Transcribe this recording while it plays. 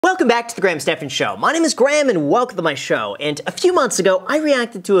Welcome back to the Graham Stephan Show. My name is Graham and welcome to my show. And a few months ago, I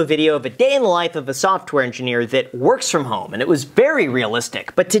reacted to a video of a day in the life of a software engineer that works from home, and it was very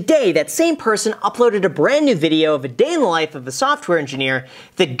realistic. But today, that same person uploaded a brand new video of a day in the life of a software engineer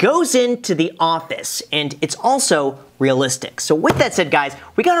that goes into the office, and it's also realistic. So with that said, guys,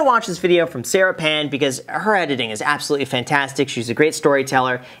 we gotta watch this video from Sarah Pan because her editing is absolutely fantastic. She's a great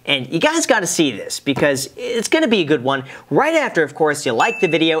storyteller, and you guys gotta see this because it's gonna be a good one. Right after, of course, you like the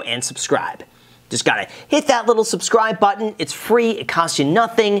video and subscribe. Just gotta hit that little subscribe button. It's free, it costs you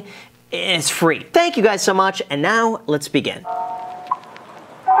nothing, it's free. Thank you guys so much, and now let's begin.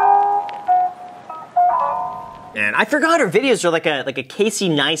 And I forgot her videos are like a Casey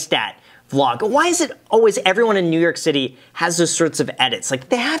Neistat vlog. Why is it always everyone in New York City has those sorts of edits? Like,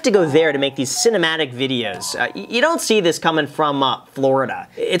 they have to go there to make these cinematic videos. You don't see this coming from Florida.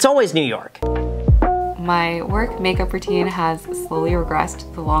 It's always New York. My work makeup routine has slowly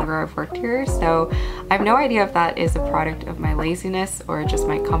regressed the longer I've worked here, so I have no idea if that is a product of my laziness or just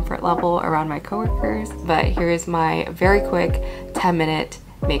my comfort level around my coworkers, but here's my very quick 10-minute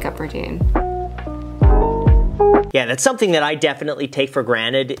makeup routine. Yeah, that's something that I definitely take for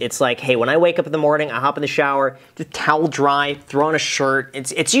granted. It's like, hey, when I wake up in the morning, I hop in the shower, just towel dry, throw on a shirt.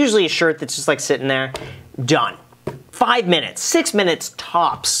 It's usually a shirt that's just like sitting there, done. 5 minutes, 6 minutes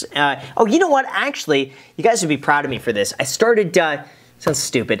tops. Oh, you know what? Actually, you guys would be proud of me for this. I started, sounds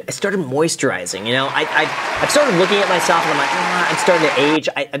stupid, I started moisturizing, you know? I've started looking at myself and I'm like, I'm starting to age.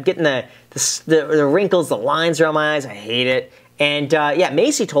 I'm getting the wrinkles, the lines around my eyes. I hate it. And yeah,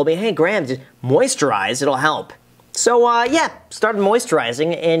 Macy told me, hey, Graham, just moisturize, it'll help. So yeah, started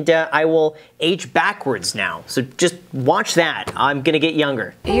moisturizing, and I will age backwards now. So just watch that. I'm gonna get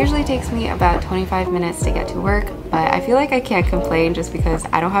younger. It usually takes me about 25 minutes to get to work, but I feel like I can't complain just because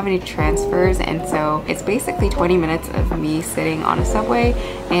I don't have any transfers, and so it's basically 20 minutes of me sitting on a subway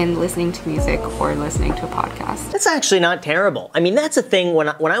and listening to music or listening to a podcast. That's actually not terrible. I mean, that's the thing when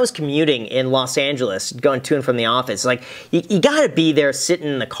I was commuting in Los Angeles, going to and from the office, like, you gotta be there sitting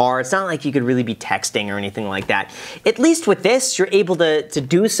in the car. It's not like you could really be texting or anything like that. At least with this, you're able to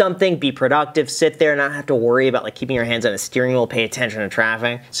do something, be productive, sit there, not have to worry about like keeping your hands on a steering wheel, pay attention to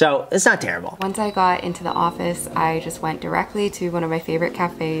traffic. So it's not terrible. Once I got into the office, I just went directly to one of my favorite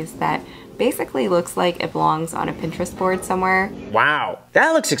cafes that basically looks like it belongs on a Pinterest board somewhere. Wow,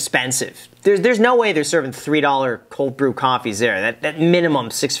 that looks expensive. There's no way they're serving $3 cold brew coffees there. That minimum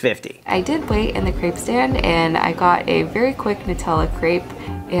 $6.50. I did wait in the crepe stand and I got a very quick Nutella crepe,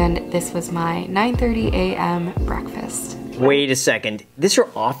 and this was my 9:30 a.m. breakfast. Wait a second, this your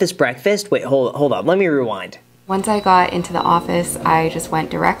office breakfast? Wait, hold up, let me rewind. Once I got into the office, I just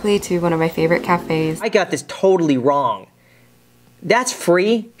went directly to one of my favorite cafes. I got this totally wrong. That's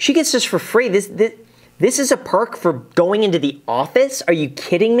free? She gets this for free. This is a perk for going into the office? Are you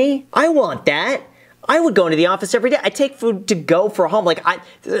kidding me? I want that. I would go into the office every day. I take food to go for home. Like,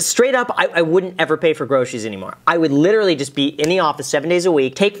 straight up, I wouldn't ever pay for groceries anymore. I would literally just be in the office 7 days a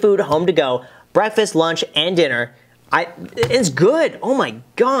week, take food home to go, breakfast, lunch, and dinner. It's good. Oh my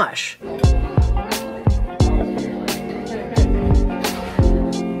gosh.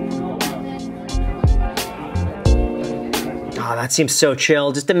 Oh, that seems so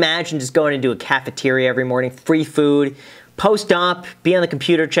chill. Just imagine just going into a cafeteria every morning, free food, post up, be on the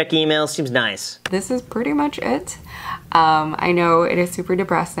computer, check emails, seems nice. This is pretty much it. I know it is super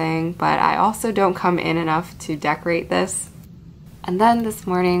depressing, but I also don't come in enough to decorate this. And then this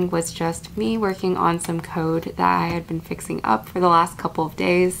morning was just me working on some code that I had been fixing up for the last couple of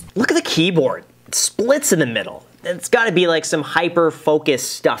days. Look at the keyboard. It splits in the middle. It's gotta be like some hyper-focus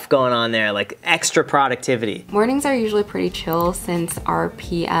stuff going on there, like extra productivity. Mornings are usually pretty chill since our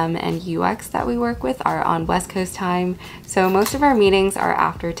PM and UX that we work with are on West Coast time. So most of our meetings are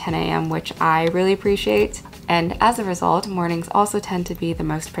after 10 a.m., which I really appreciate. And as a result, mornings also tend to be the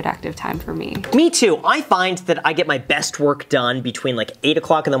most productive time for me. Me too. I find that I get my best work done between like 8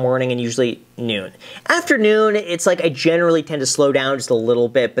 o'clock in the morning and usually noon. Afternoon, it's like I generally tend to slow down just a little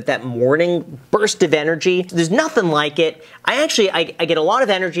bit, but that morning burst of energy, there's nothing like it. I get a lot of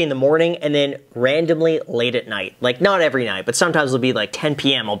energy in the morning and then randomly late at night. Like, not every night, but sometimes it'll be like 10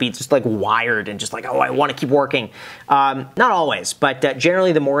 p.m. I'll be just like wired and just like, oh, I want to keep working. Not always, but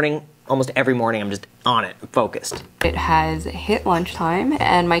generally the morning, almost every morning I'm just on it, focused. It has hit lunchtime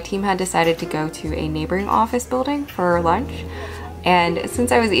and my team had decided to go to a neighboring office building for lunch. And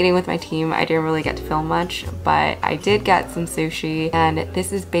since I was eating with my team, I didn't really get to film much, but I did get some sushi, and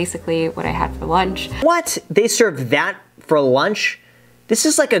this is basically what I had for lunch. What? They served that for lunch? This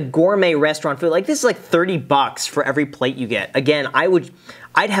is like a gourmet restaurant food. Like, this is like 30 bucks for every plate you get. Again, I would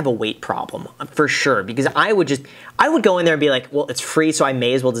I'd have a weight problem for sure, because I would go in there and be like, well, it's free, so I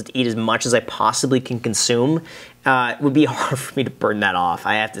may as well just eat as much as I possibly can consume. It would be hard for me to burn that off,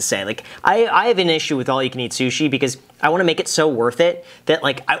 I have to say. Like, I have an issue with all-you-can-eat sushi because I want to make it so worth it that,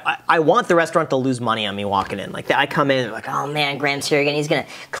 like, I want the restaurant to lose money on me walking in. Like, I come in and like, oh man, Graham's here again, he's gonna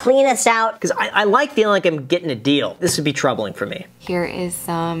clean us out. Because I like feeling like I'm getting a deal. This would be troubling for me. Here is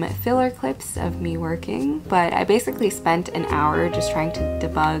some filler clips of me working, but I basically spent an hour just trying to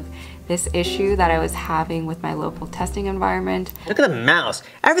debug this issue that I was having with my local testing environment. Look at the mouse.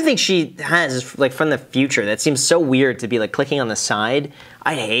 Everything she has is like from the future. That seems so weird to be like clicking on the side.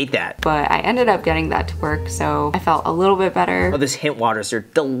 I hate that. But I ended up getting that to work, so I felt a little bit better. Oh, these hint waters are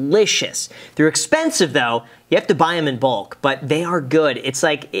delicious. They're expensive though. You have to buy them in bulk, but they are good. It's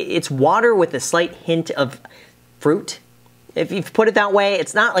like, it's water with a slight hint of fruit. If you put it that way,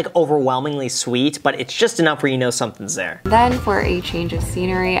 it's not like overwhelmingly sweet, but it's just enough where you know something's there. Then for a change of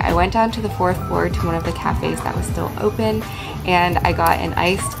scenery, I went down to the 4th floor to one of the cafes that was still open, and I got an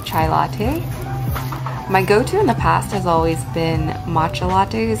iced chai latte. My go-to in the past has always been matcha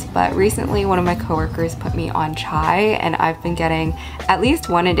lattes, but recently one of my coworkers put me on chai, and I've been getting at least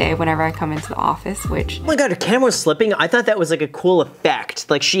one a day whenever I come into the office, which... Oh my god, her camera was slipping? I thought that was like a cool effect.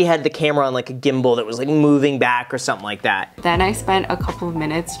 Like she had the camera on like a gimbal that was like moving back or something like that. Then I spent a couple of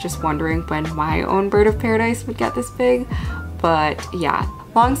minutes just wondering when my own bird of paradise would get this big, but yeah.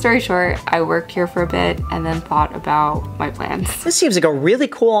 Long story short, I worked here for a bit and then thought about my plans. This seems like a really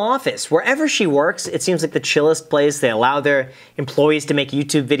cool office. Wherever she works, it seems like the chillest place. They allow their employees to make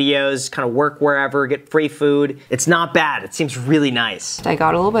YouTube videos, kind of work wherever, get free food. It's not bad. It seems really nice. I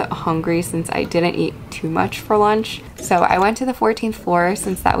got a little bit hungry since I didn't eat too much for lunch. So I went to the 14th floor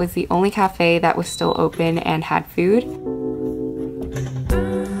since that was the only cafe that was still open and had food.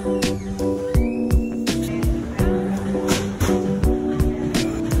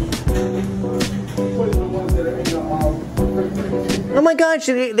 Oh my gosh,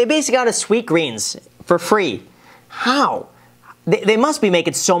 they basically got us sweet greens for free. How? They must be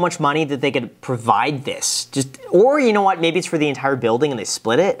making so much money that they could provide this. Or you know what, maybe it's for the entire building and they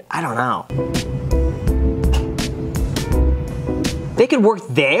split it? I don't know. They could work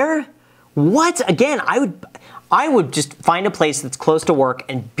there? What? Again, I would just find a place that's close to work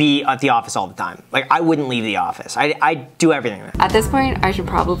and be at the office all the time. Like, I wouldn't leave the office. I'd do everything there. At this point, I should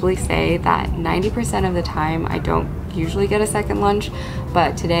probably say that 90% of the time I don't usually get a second lunch,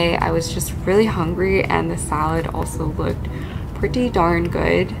 but today I was just really hungry and the salad also looked pretty darn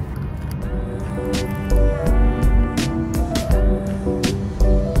good.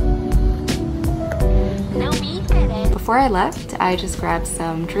 Before I left, I just grabbed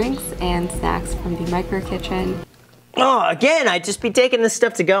some drinks and snacks from the micro kitchen. Oh, again, I'd just be taking this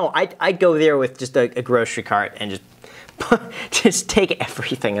stuff to go. I'd go there with just a grocery cart and just take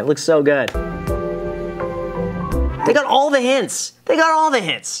everything. It looks so good. They got all the hints. They got all the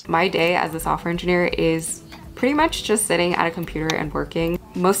hints. My day as a software engineer is pretty much just sitting at a computer and working.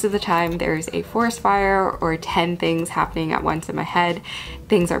 Most of the time there's a forest fire or 10 things happening at once in my head.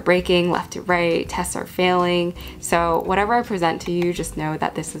 Things are breaking left to right, tests are failing. So whatever I present to you, just know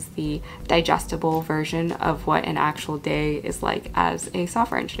that this is the digestible version of what an actual day is like as a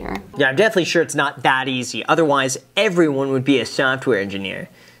software engineer. Yeah, I'm definitely sure it's not that easy. Otherwise, everyone would be a software engineer.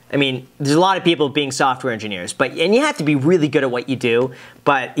 I mean, there's a lot of people being software engineers, and you have to be really good at what you do,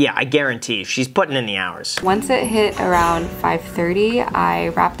 but yeah, I guarantee she's putting in the hours. Once it hit around 5:30, I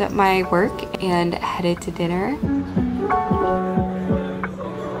wrapped up my work and headed to dinner.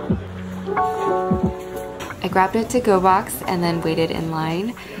 I grabbed a to-go box and then waited in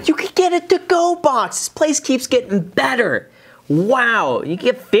line. You could get a to-go box! This place keeps getting better! Wow, you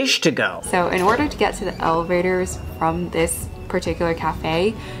get fish to go. So in order to get to the elevators from this particular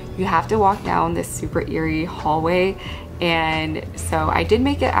cafe, you have to walk down this super eerie hallway, and so I did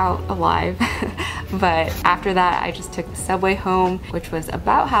make it out alive. But after that I just took the subway home, which was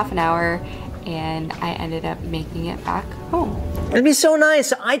about half an hour, and I ended up making it back home. It'd be so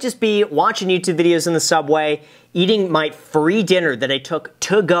nice. I'd just be watching YouTube videos in the subway, eating my free dinner that I took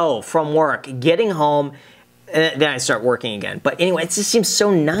to go from work, getting home, and then I start working again. But anyway, it just seems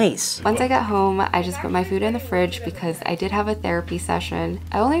so nice. Once I got home, I just put my food in the fridge because I did have a therapy session.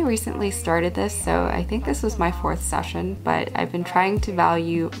 I only recently started this, so I think this was my 4th session, but I've been trying to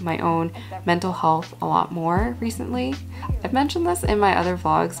value my own mental health a lot more recently. I've mentioned this in my other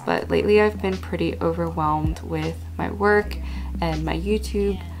vlogs, but lately I've been pretty overwhelmed with my work and my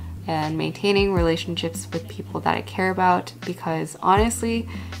YouTube, and maintaining relationships with people that I care about, because honestly,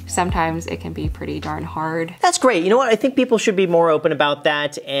 sometimes it can be pretty darn hard. That's great. You know what? I think people should be more open about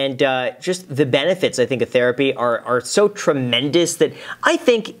that, and just the benefits, I think, of therapy are so tremendous that I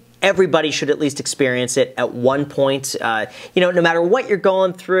think everybody should at least experience it at one point. You know, no matter what you're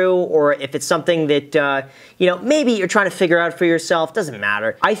going through, or if it's something that, you know, maybe you're trying to figure out for yourself, doesn't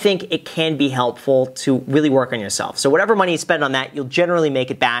matter. I think it can be helpful to really work on yourself. So whatever money you spend on that, you'll generally make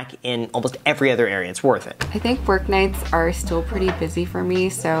it back in almost every other area. It's worth it. I think work nights are still pretty busy for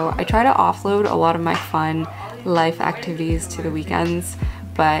me, so I try to offload a lot of my fun life activities to the weekends.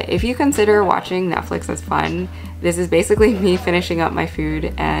 But if you consider watching Netflix as fun, this is basically me finishing up my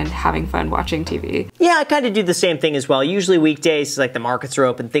food and having fun watching TV. Yeah, I kind of do the same thing as well. Usually weekdays, like the markets are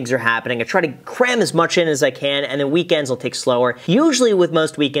open, things are happening. I try to cram as much in as I can, and then weekends will take slower. Usually with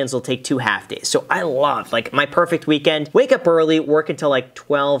most weekends, I'll take 2 half days. So I love, like, my perfect weekend. Wake up early, work until like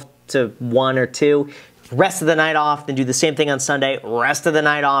 12 to 1 or 2. Rest of the night off, then do the same thing on Sunday. Rest of the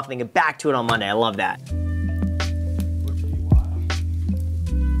night off, then get back to it on Monday. I love that.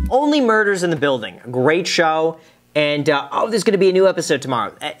 Only Murders in the Building. A great show. And, oh, there's going to be a new episode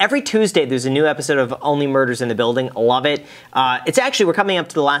tomorrow. Every Tuesday, there's a new episode of Only Murders in the Building. I love it. It's actually, we're coming up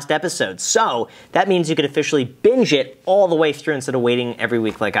to the last episode, so that means you could officially binge it all the way through instead of waiting every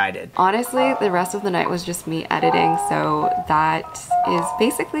week like I did. Honestly, the rest of the night was just me editing, so that is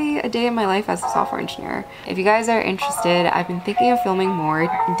basically a day in my life as a software engineer. If you guys are interested, I've been thinking of filming more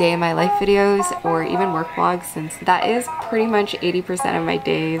day in my life videos or even work vlogs, since that is pretty much 80% of my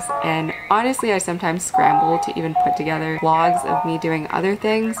days, and honestly, I sometimes scramble to even put together vlogs of me doing other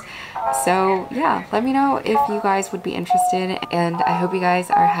things. So yeah, let me know if you guys would be interested, and I hope you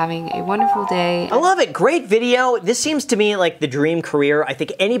guys are having a wonderful day. I love it. Great video. This seems to me like the dream career. I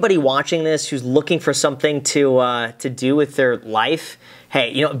think anybody watching this who's looking for something to do with their life,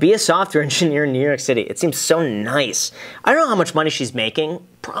 hey, you know, be a software engineer in New York City. It seems so nice. I don't know how much money she's making.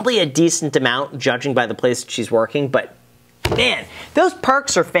 Probably a decent amount, judging by the place she's working, but man, those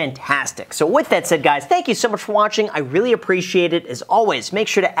perks are fantastic. So with that said, guys, thank you so much for watching. I really appreciate it. As always, make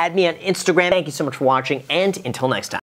sure to add me on Instagram. Thank you so much for watching, and until next time.